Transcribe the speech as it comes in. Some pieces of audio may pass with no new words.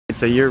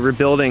So you're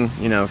rebuilding,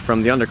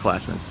 from the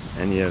underclassmen,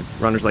 and you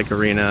have runners like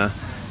Arena,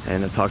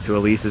 and I've talked to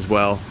Elise as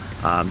well.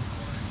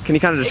 Can you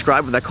kind of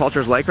describe what that culture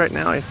is like right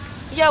now?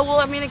 Yeah, well,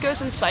 I mean, it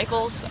goes in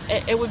cycles.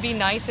 It would be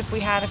nice if we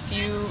had a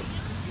few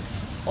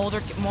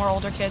more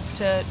older kids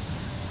to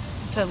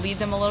lead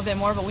them a little bit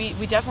more, but we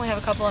definitely have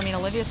a couple. I mean,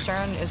 Olivia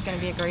Stern is going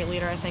to be a great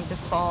leader, I think,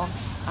 this fall.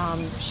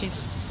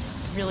 She's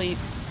really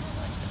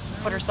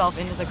put herself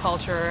into the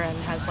culture and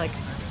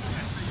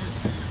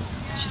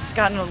she's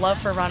gotten a love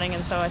for running,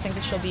 and so I think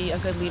that she'll be a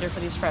good leader for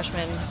these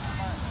freshmen.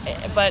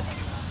 But,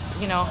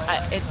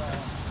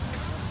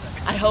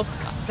 I hope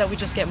that we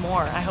just get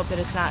more. I hope that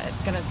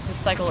this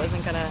cycle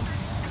isn't gonna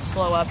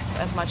slow up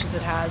as much as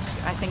it has.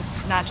 I think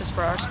not just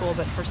for our school,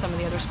 but for some of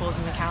the other schools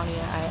in the county.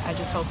 I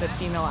just hope that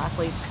female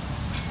athletes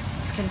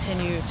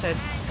continue to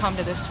come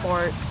to this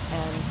sport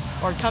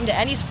or come to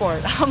any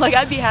sport.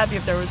 I'd be happy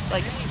if there was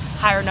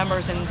higher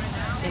numbers in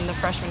the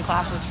freshman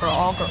classes for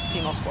all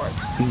female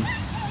sports.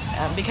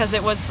 Because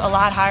it was a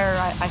lot higher,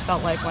 I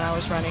felt like, when I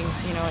was running,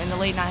 in the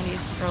late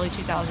 90s, early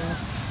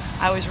 2000s.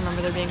 I always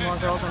remember there being more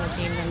girls on the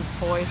team than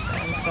boys,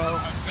 and so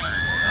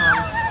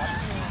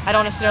I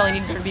don't necessarily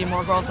need there to be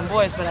more girls than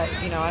boys, but I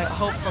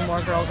hope for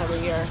more girls every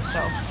year. So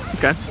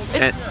okay,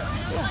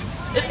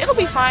 it'll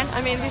be fine.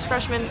 I mean, these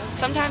freshmen,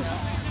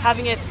 sometimes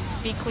having it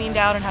be cleaned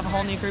out and have a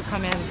whole new group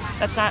come in,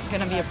 that's not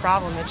going to be a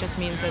problem. It just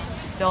means that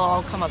they'll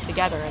all come up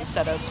together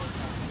instead of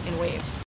in waves.